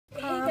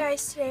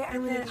guys, today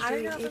I'm going to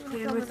be doing a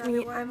plan with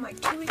me. I'm like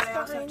 2 weeks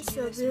behind,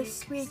 so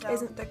this week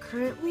isn't the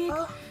current week,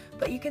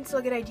 but you can still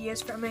get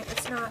ideas from it.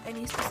 It's not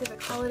any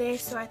specific holiday,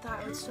 so I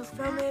thought I would still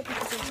film it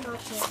because I still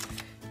have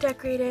to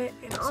decorate it.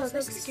 And also,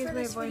 excuse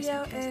my voice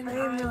because I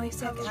am really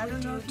sick. I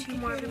don't know 2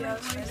 more videos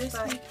for this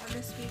week and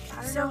this week.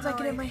 I sounds like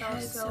it in my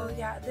head, so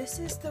yeah, this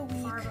is the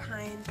week far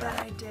behind that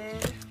I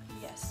did.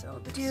 Yes,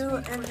 so do,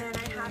 and then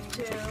I have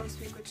to do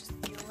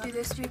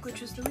this week,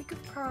 which is the week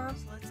of prom.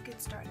 So let's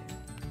get started.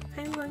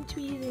 I'm going to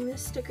be using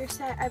this sticker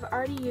set. I've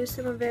already used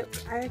some of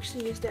it. I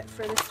actually used it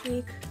for this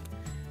week,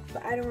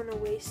 but I don't want to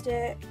waste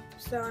it.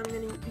 So I'm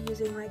going to be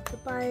using like the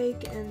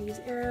bike and these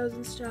arrows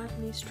and stuff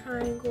and these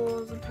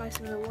triangles and probably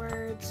some of the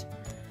words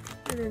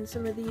and then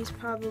some of these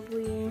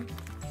probably.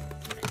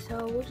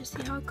 So we'll just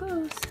see how it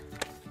goes.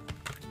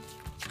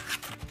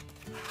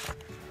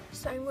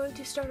 So I'm going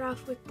to start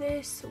off with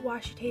this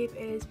washi tape.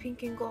 It is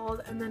pink and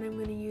gold, and then I'm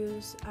going to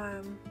use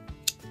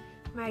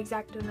my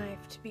X-Acto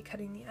knife to be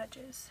cutting the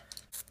edges.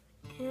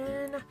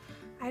 And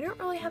I don't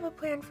really have a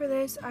plan for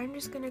this. I'm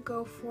just going to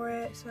go for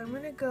it. So I'm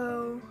going to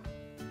go,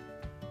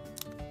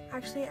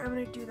 actually I'm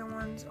going to do the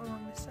ones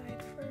along the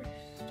side first.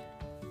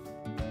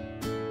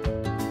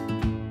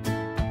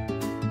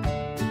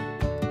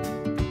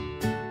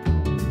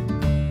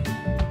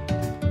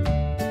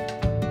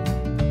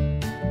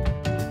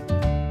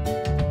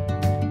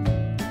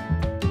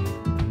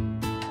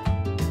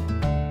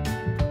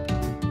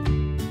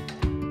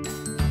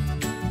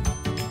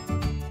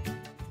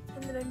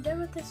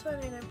 This one,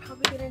 and I'm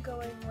probably going to go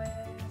in with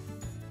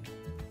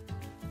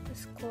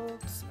this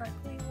gold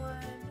sparkly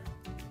one,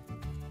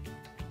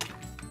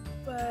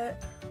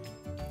 but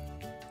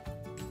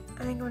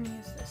I think I'm going to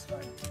use this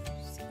one.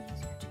 It's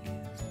easier to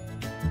use.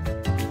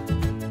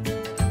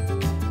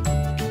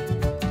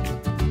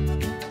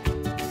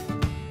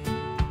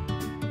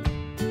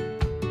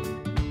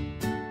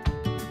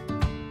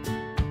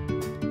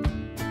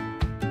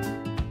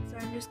 So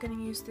I'm just going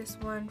to use this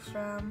one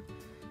from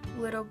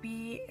Little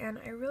B, and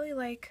I really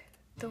like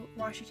the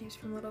washi tapes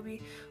from Little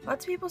B.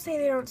 Lots of people say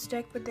they don't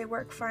stick, but they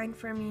work fine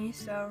for me,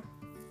 so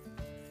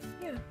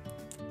yeah.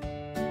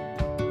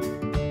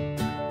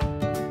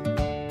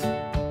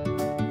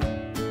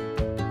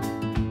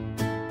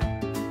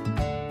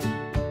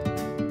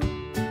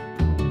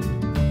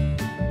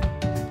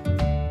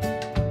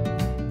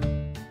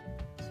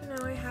 So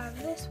now I have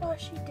this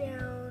washi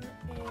down,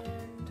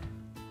 and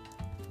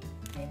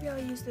maybe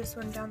I'll use this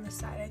one down the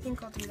side. I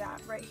think I'll do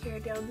that right here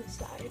down the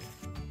side.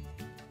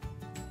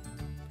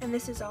 And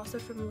this is also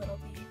from Little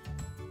B.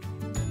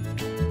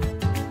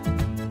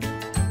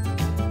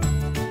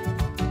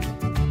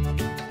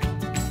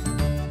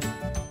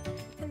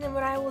 And then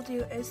what I will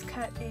do is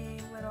cut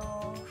a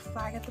little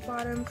flag at the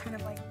bottom, kind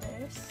of like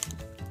this.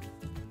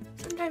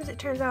 Sometimes it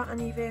turns out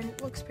uneven.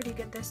 It looks pretty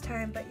good this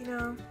time, but you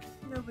know,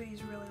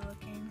 nobody's really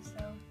looking,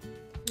 so.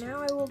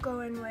 Now I will go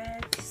in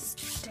with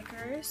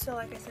stickers. So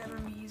like I said, I'm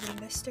going to be using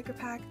this sticker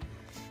pack.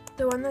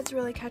 The one that's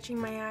really catching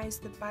my eye is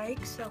the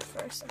bike, so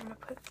first I'm going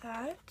to put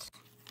that.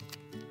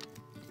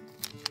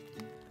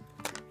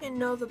 And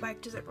no, the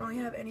bike doesn't really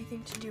have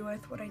anything to do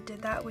with what I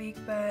did that week,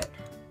 but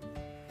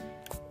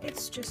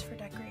it's just for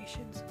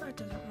decoration, so that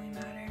doesn't really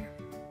matter.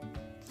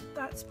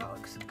 That spot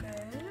looks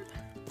good.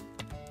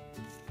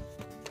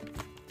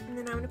 And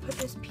then I'm going to put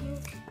this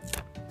pink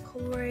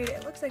Polaroid,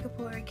 it looks like a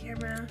Polaroid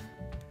camera,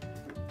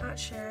 not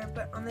sure,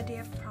 but on the day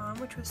of prom,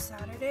 which was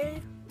Saturday,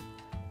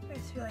 I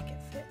just feel like it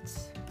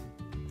fits.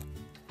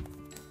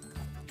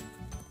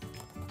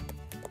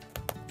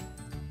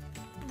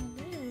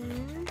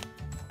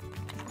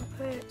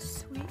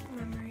 Sweet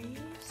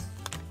memories,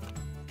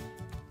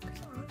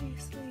 because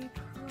obviously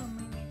prom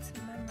we made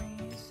some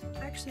memories,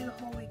 actually the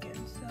whole weekend.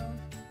 So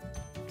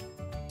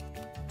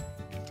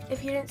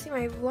if you didn't see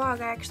my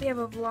vlog, I actually have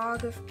a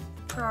vlog of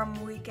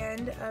prom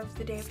weekend, of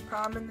the day of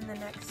prom and then the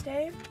next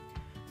day,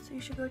 so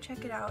you should go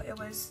check it out. It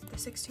was the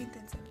 16th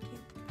and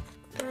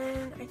 17th.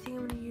 Then I think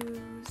I'm going to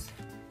use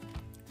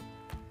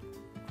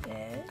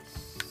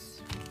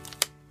this.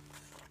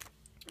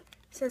 It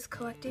says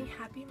collecting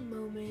happy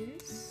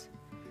moments.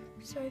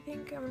 So I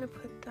think I'm going to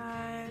put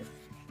that,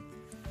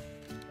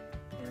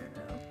 I don't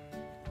know,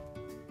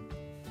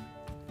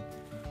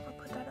 I'll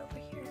put that over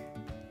here.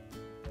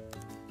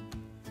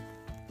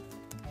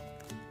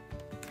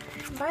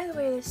 And by the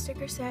way, this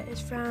sticker set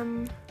is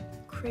from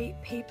Crate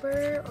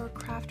Paper or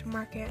Craft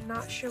Market,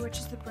 not sure which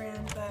is the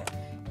brand, but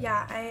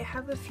yeah, I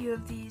have a few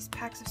of these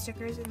packs of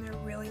stickers and they're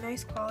really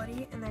nice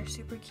quality and they're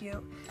super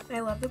cute, and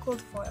I love the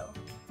gold foil.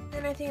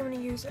 And I think I'm going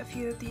to use a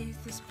few of these,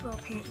 this little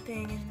paint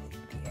thing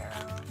and the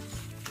arrow.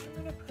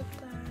 I'm going to put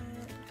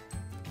that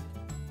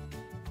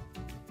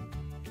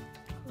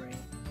right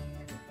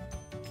here.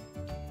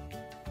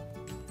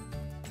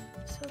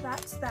 So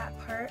that's that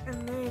part,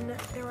 and then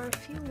there were a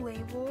few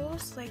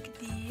labels like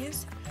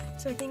these.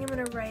 So I think I'm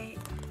going to write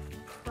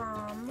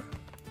prom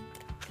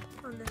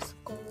on this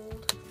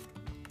gold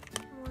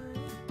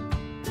one.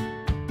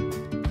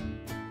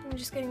 I'm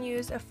just going to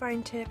use a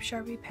fine tip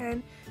Sharpie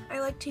pen. I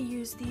like to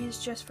use these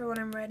just for when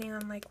I'm writing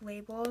on like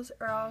labels,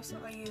 or else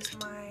I use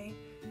my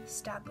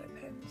Stabler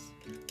pens.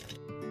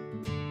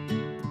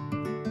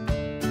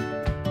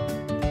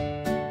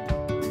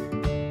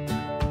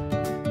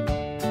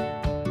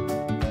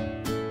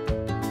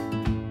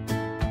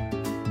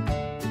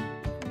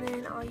 And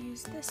then I'll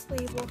use this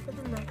label for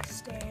the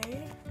next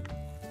day.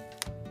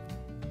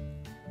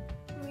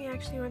 We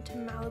actually went to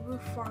Malibu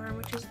Farm,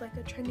 which is like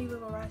a trendy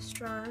little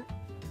restaurant.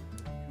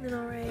 And then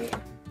I'll write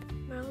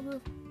Malibu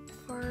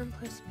Farm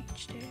plus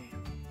beach day.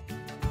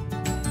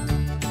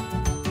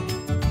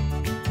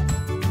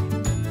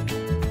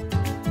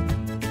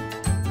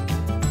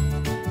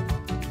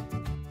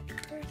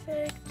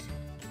 Perfect.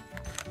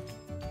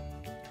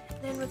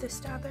 And then with a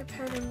Stabler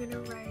pen, I'm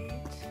gonna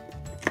write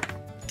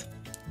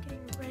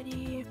getting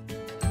ready.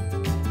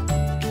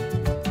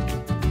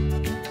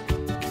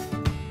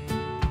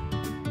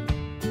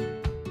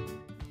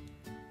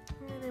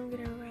 And then I'm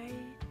gonna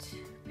write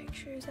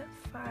pictures at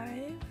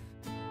 5.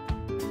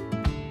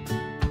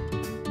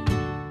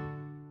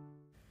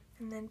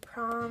 And then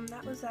prom,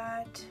 that was at,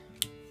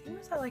 I think it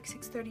was at like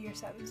 6:30 or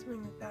 7,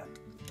 something like that.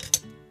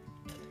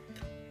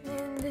 And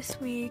then this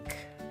week,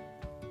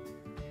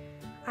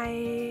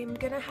 I'm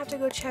gonna have to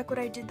go check what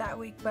I did that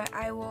week, but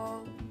I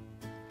will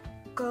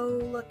go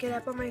look it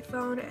up on my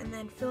phone and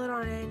then fill it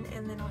on in,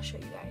 and then I'll show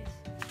you guys.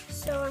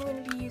 So I'm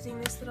going to be using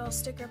this little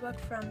sticker book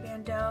from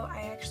Bando.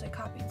 I actually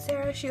copied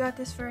Sarah. She got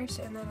this first,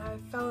 and then I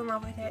fell in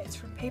love with it. It's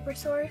from Paper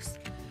Source,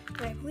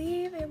 and I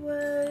believe it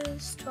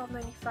was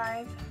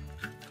 $12.95.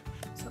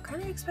 So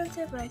kind of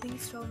expensive, but I think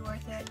it's totally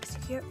worth it because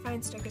you can't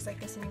find stickers like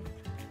this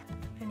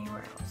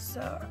anywhere else.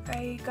 So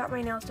I got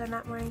my nails done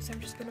that morning, so I'm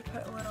just going to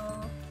put a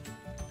little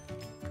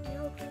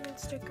nail appointment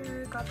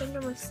sticker. Got them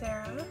done with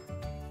Sarah.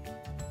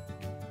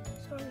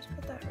 So I'll just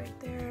put that right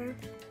there.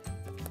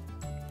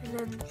 And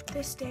then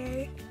this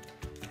day,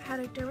 I had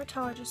a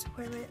dermatologist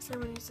appointment, so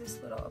I'm going to use this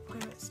little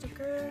appointment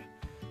sticker.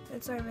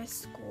 And so I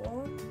missed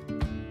school.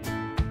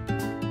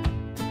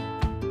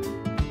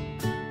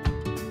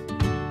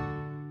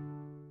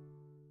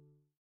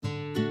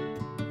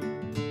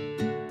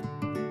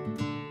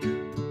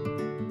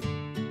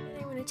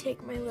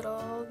 Take my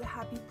little The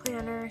Happy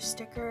Planner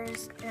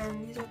stickers,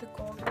 and these are the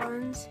gold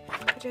ones,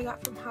 which I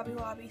got from Hobby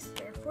Lobby, so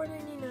they're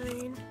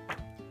 $4.99. And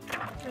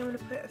I'm going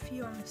to put a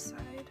few on this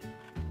side.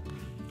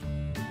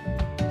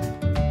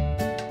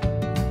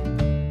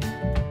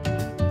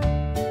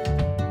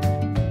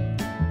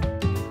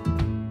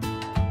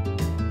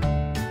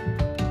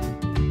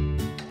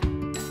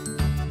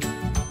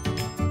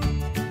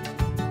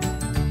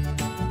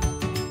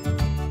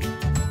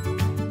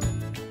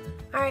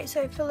 Alright,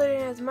 so I filled it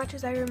in as much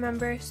as I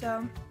remember,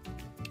 so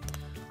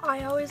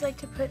I always like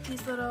to put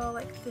these little,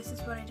 like, this is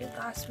what I did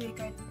last week,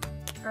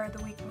 or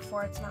the week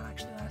before, it's not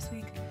actually last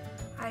week.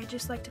 I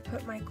just like to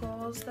put my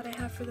goals that I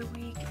have for the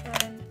week,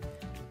 and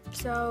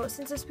so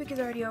since this week is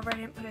already over, I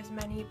didn't put as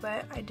many,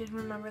 but I did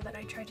remember that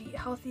I tried to eat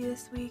healthy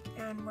this week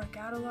and work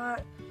out a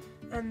lot.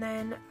 And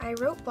then I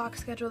wrote block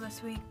schedule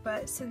this week,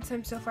 but since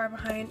I'm so far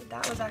behind,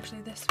 that was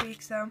actually this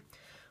week, so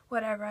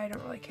whatever, I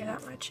don't really care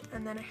that much.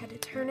 And then I had to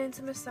turn in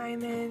some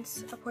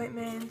assignments,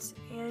 appointments,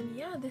 and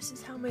yeah, this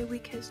is how my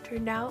week has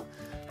turned out.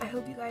 I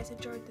hope you guys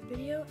enjoyed the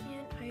video,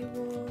 and I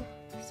will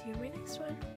see you in my next one.